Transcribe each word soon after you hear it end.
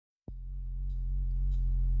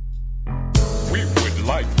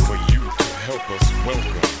like for you to help us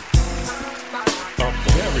welcome a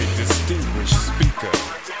very distinguished speaker.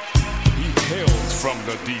 He hails from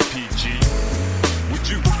the DPG. Would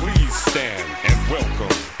you please stand and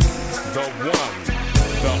welcome the one,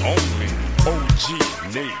 the only OG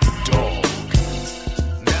Nate Dogg.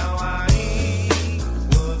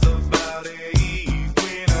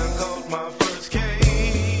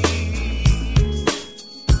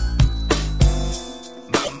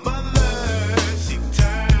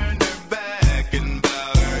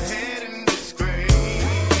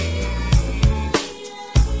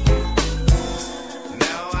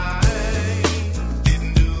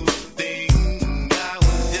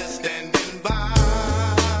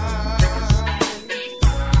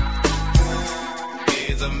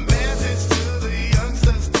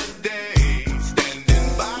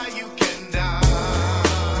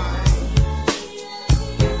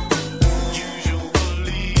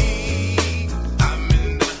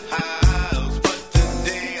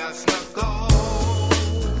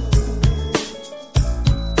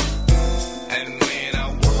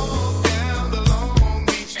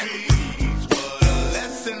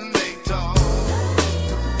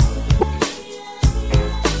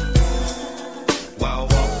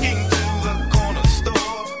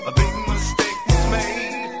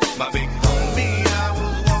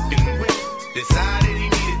 Decided he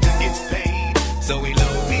needed to get paid, so he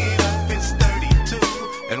loaded up his 32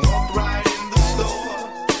 and walked right in the store.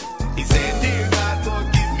 He said, "Dear God,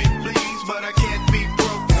 forgive me, please, but I can't be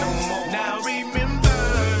broke no more." Now remember,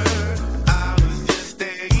 I was just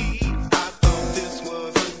 8. I thought this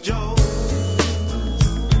was a joke.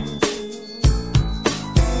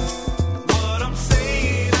 What I'm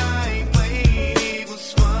saying, I ain't playing. It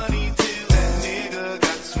was funny till that nigga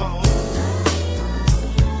got smoked.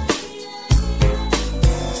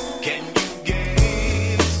 Can you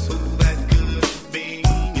guess who that could have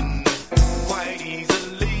been? Quite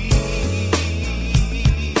easily.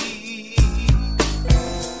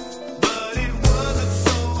 But it wasn't,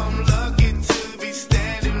 so I'm lucky to be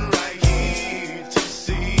standing right here to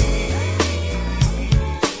see.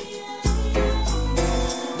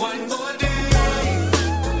 One more day.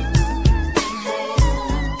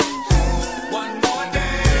 One more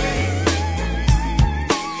day.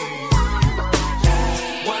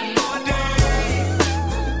 One more day.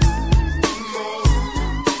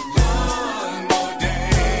 One more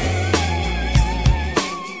day.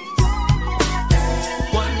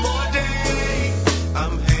 One more day.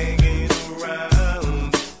 I'm hanging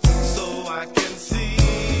around so I can see.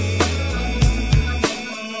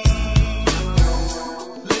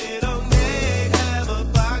 Little Nate have a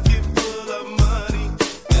pocket full of money,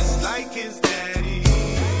 just like his daddy.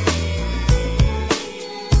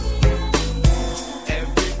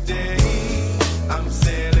 Every day I'm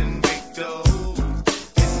selling big dough.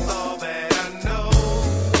 It's all that I know.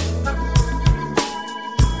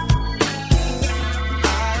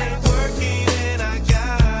 I ain't working and I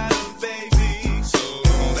got a baby, so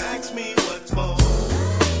don't ask me what for.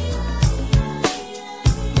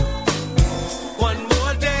 One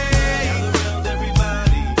more day. Gather around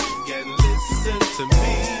everybody and listen to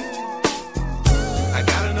me. I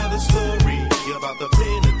got another story about the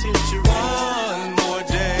penitentiary. One more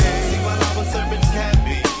day. See, while I was serving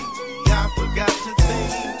cabbie, I forgot to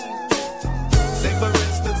think. Say, for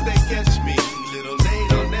instance, they catch me, little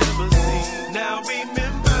Nate I'll never see. Now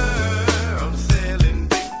remember, I'm selling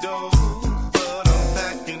big dough, but I'm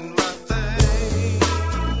packing my things.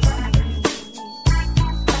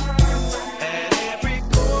 At every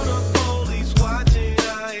corner, police watching.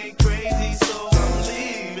 I ain't crazy, so I'm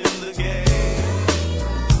leaving the game.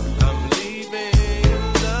 I'm leaving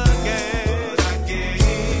the game. But I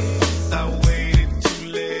guess I waited too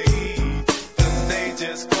late, 'cause they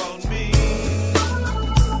just called me.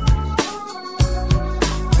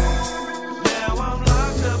 Now I'm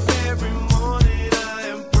locked up every morning. I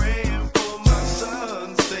am praying for my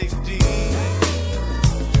son's safety.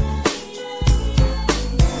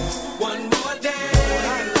 One more day.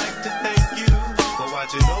 I'd like to thank you for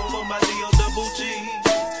watching over my D-O-double-G.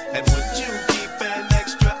 And would you keep an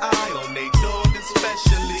extra eye on Nate Dogg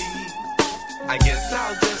especially? I guess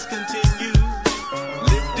I'll just continue